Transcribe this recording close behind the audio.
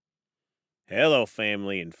Hello,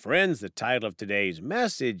 family and friends. The title of today's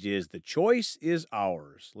message is The Choice is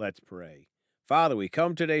Ours. Let's pray. Father, we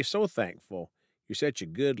come today so thankful. You're such a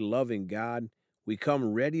good, loving God. We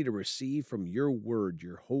come ready to receive from your word,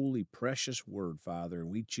 your holy, precious word, Father,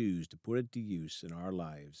 and we choose to put it to use in our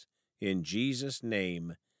lives. In Jesus'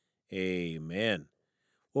 name, amen.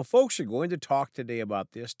 Well, folks are going to talk today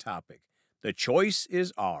about this topic. The choice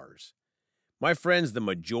is ours. My friends, the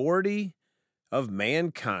majority of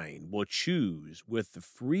mankind will choose with the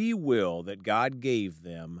free will that God gave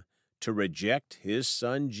them to reject his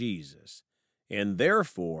son Jesus and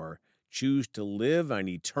therefore choose to live an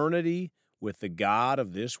eternity with the God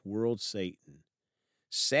of this world, Satan.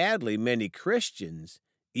 Sadly, many Christians,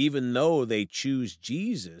 even though they choose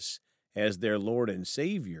Jesus as their Lord and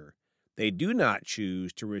Savior, they do not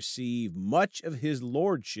choose to receive much of his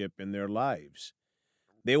lordship in their lives.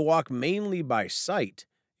 They walk mainly by sight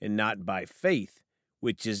and not by faith,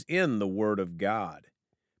 which is in the Word of God.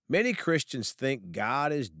 Many Christians think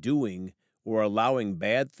God is doing or allowing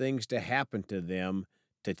bad things to happen to them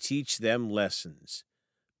to teach them lessons.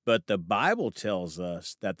 But the Bible tells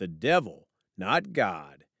us that the devil, not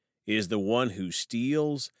God, is the one who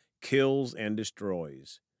steals, kills, and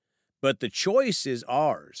destroys. But the choice is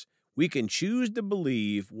ours. We can choose to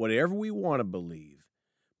believe whatever we want to believe,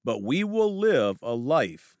 but we will live a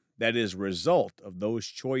life that is a result of those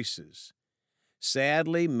choices.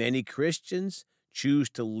 Sadly, many Christians choose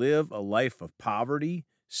to live a life of poverty,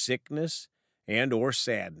 sickness, and or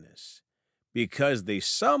sadness because they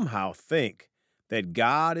somehow think that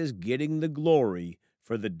God is getting the glory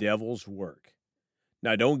for the devil's work.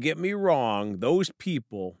 Now, don't get me wrong, those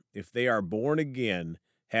people, if they are born again,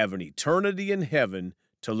 have an eternity in heaven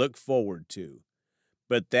to look forward to.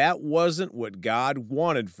 But that wasn't what God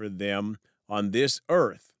wanted for them on this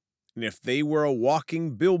earth. And if they were a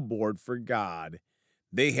walking billboard for God,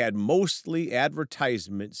 they had mostly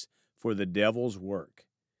advertisements for the devil's work.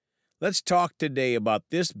 Let's talk today about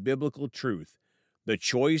this biblical truth. The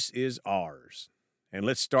choice is ours. And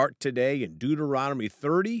let's start today in Deuteronomy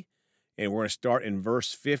 30, and we're going to start in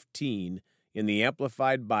verse 15 in the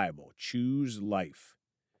Amplified Bible. Choose life.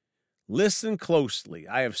 Listen closely.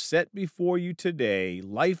 I have set before you today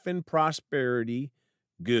life and prosperity,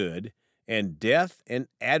 good, and death and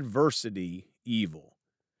adversity, evil.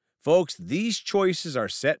 Folks, these choices are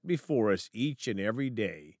set before us each and every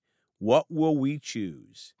day. What will we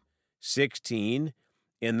choose? 16.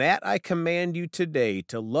 In that I command you today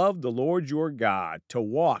to love the Lord your God, to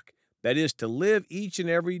walk, that is, to live each and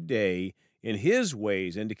every day in his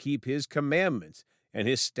ways and to keep his commandments and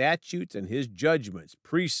his statutes and his judgments,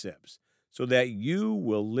 precepts, so that you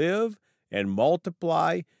will live and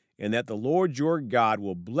multiply, and that the Lord your God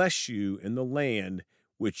will bless you in the land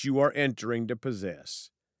which you are entering to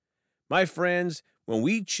possess. My friends, when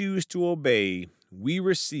we choose to obey, we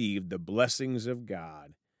receive the blessings of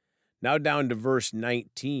God. Now down to verse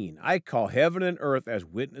 19. I call heaven and earth as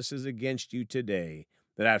witnesses against you today,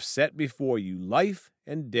 that I have set before you life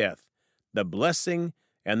and death, the blessing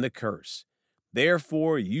and the curse.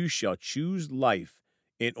 Therefore you shall choose life,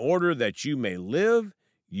 in order that you may live,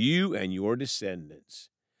 you and your descendants.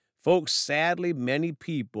 Folks, sadly, many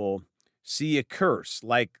people see a curse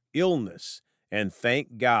like illness and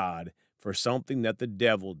thank God for something that the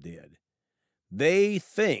devil did. They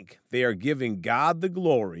think they are giving God the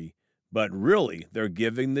glory, but really they're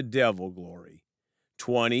giving the devil glory.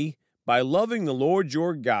 20. By loving the Lord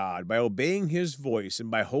your God, by obeying his voice,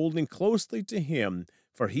 and by holding closely to him,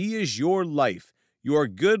 for he is your life, your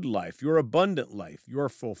good life, your abundant life, your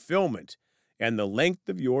fulfillment, and the length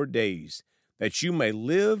of your days, that you may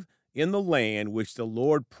live in the land which the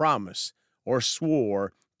Lord promised or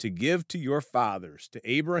swore to give to your fathers, to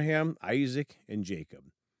Abraham, Isaac, and Jacob.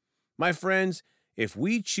 My friends, if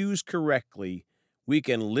we choose correctly, we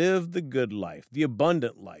can live the good life, the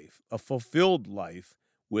abundant life, a fulfilled life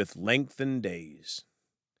with lengthened days.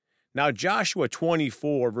 Now, Joshua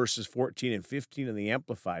 24, verses 14 and 15 in the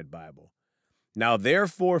Amplified Bible. Now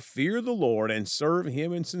therefore fear the Lord and serve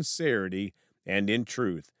him in sincerity and in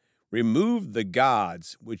truth. Remove the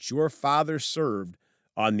gods which your fathers served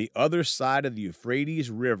on the other side of the Euphrates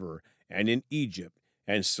River and in Egypt,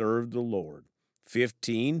 and serve the Lord.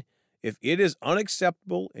 15. If it is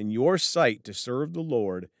unacceptable in your sight to serve the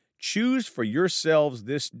Lord, choose for yourselves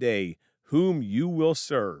this day whom you will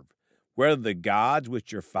serve, whether the gods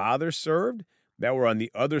which your fathers served that were on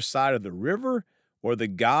the other side of the river, or the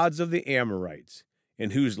gods of the Amorites,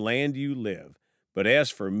 in whose land you live. But as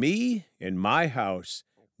for me and my house,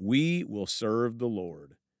 we will serve the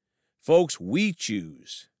Lord. Folks, we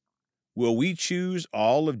choose. Will we choose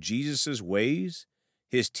all of Jesus' ways,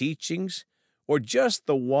 his teachings, or just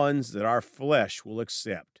the ones that our flesh will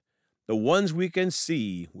accept, the ones we can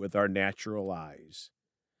see with our natural eyes?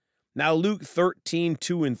 Now, Luke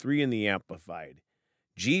 13:2 and 3 in the Amplified.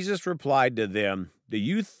 Jesus replied to them, "Do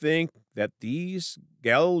you think that these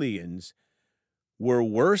Galileans were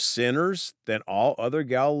worse sinners than all other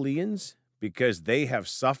Galileans because they have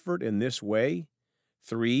suffered in this way?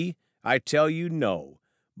 3, I tell you no,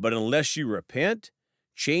 but unless you repent,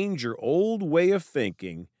 change your old way of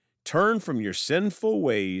thinking, turn from your sinful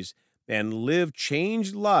ways, and live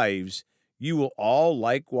changed lives, you will all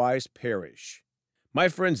likewise perish." My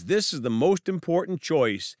friends, this is the most important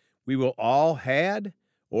choice we will all had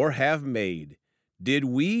or have made. Did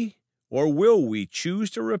we or will we choose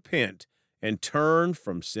to repent and turn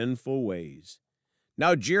from sinful ways?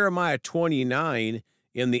 Now, Jeremiah 29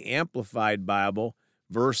 in the Amplified Bible,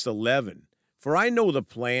 verse 11. "For I know the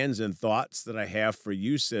plans and thoughts that I have for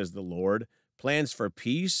you, says the Lord, plans for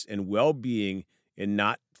peace and well-being and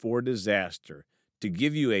not for disaster, to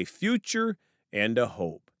give you a future and a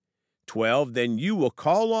hope." 12, "Then you will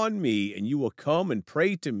call on me, and you will come and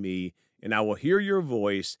pray to me, and I will hear your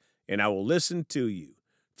voice, and I will listen to you."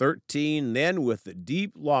 13, "Then with a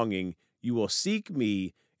deep longing you will seek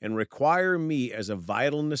me and require me as a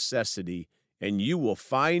vital necessity, and you will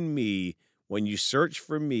find me when you search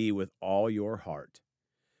for me with all your heart."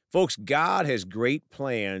 Folks, God has great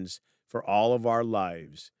plans for all of our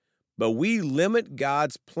lives, but we limit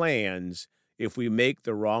God's plans if we make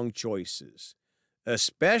the wrong choices,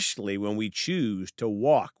 especially when we choose to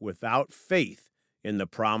walk without faith in the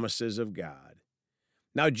promises of God.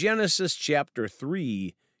 Now, Genesis chapter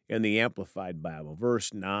 3 in the Amplified Bible,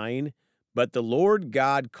 verse 9, "But the Lord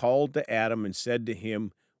God called to Adam and said to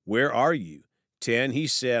him, 'Where are you?' 10, he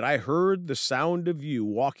said, 'I heard the sound of you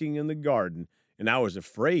walking in the garden, and I was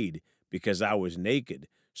afraid because I was naked,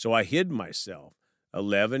 so I hid myself.'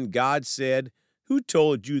 11, God said, 'Who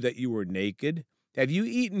told you that you were naked? Have you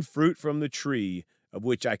eaten fruit from the tree of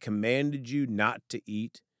which I commanded you not to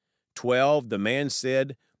eat?' 12, the man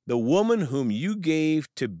said, 'The woman whom you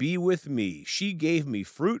gave to be with me, she gave me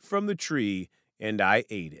fruit from the tree, and I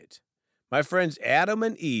ate it.' My friends, Adam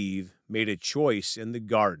and Eve made a choice in the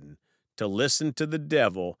garden to listen to the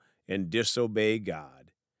devil and disobey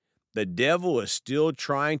God. The devil is still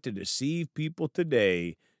trying to deceive people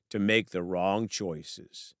today to make the wrong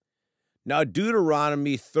choices. Now,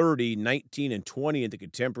 Deuteronomy 30:19 and 20 in the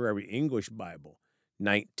Contemporary English Bible.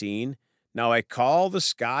 19, "Now I call the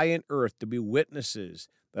sky and earth to be witnesses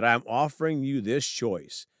that I am offering you this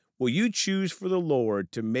choice. Will you choose for the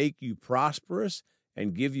Lord to make you prosperous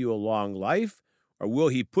and give you a long life, or will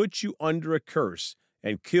he put you under a curse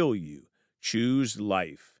and kill you? Choose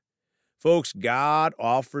life." Folks, God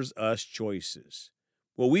offers us choices.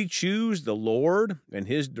 Will we choose the Lord and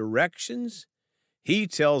his directions? He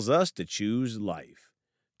tells us to choose life.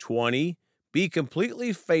 20, "Be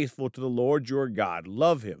completely faithful to the Lord your God.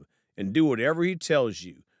 Love him and do whatever he tells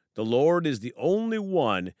you. The Lord is the only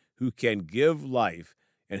one who can give life,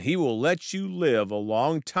 and he will let you live a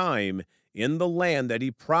long time in the land that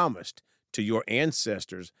he promised to your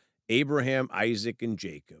ancestors, Abraham, Isaac, and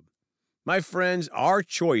Jacob." My friends, our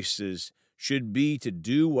choices should be to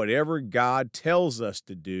do whatever God tells us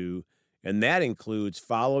to do, and that includes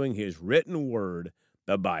following his written word,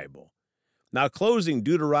 the Bible. Now, closing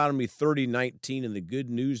Deuteronomy 30:19 in the Good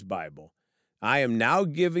News Bible, "I am now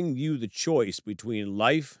giving you the choice between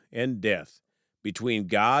life and death, between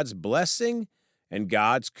God's blessing and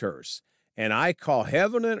God's curse, and I call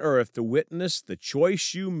heaven and earth to witness the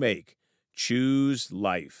choice you make. Choose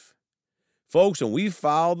life." Folks, when we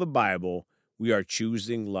follow the Bible, we are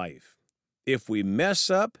choosing life. If we mess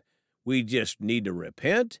up, we just need to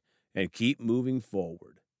repent and keep moving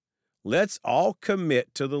forward. Let's all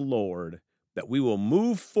commit to the Lord that we will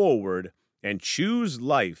move forward and choose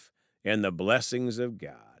life and the blessings of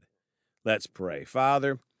God. Let's pray.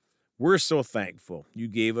 Father, we're so thankful you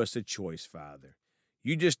gave us a choice, Father.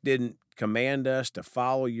 You just didn't command us to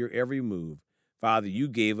follow your every move. Father, you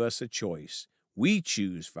gave us a choice. We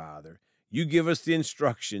choose, Father. You give us the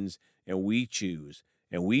instructions, and we choose.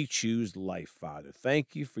 And we choose life, Father.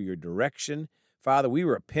 Thank you for your direction. Father, we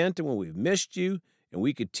repent when we've missed you, and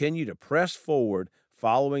we continue to press forward,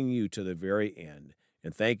 following you to the very end.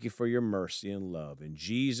 And thank you for your mercy and love. In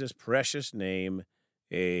Jesus' precious name,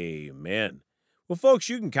 amen. Well, folks,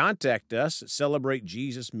 you can contact us at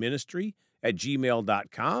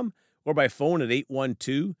celebratejesusministry@gmail.com or by phone at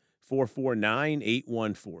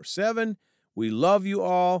 812-449-8147. We love you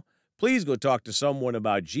all. Please go talk to someone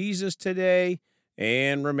about Jesus today.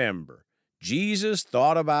 And remember, Jesus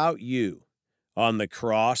thought about you on the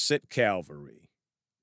cross at Calvary.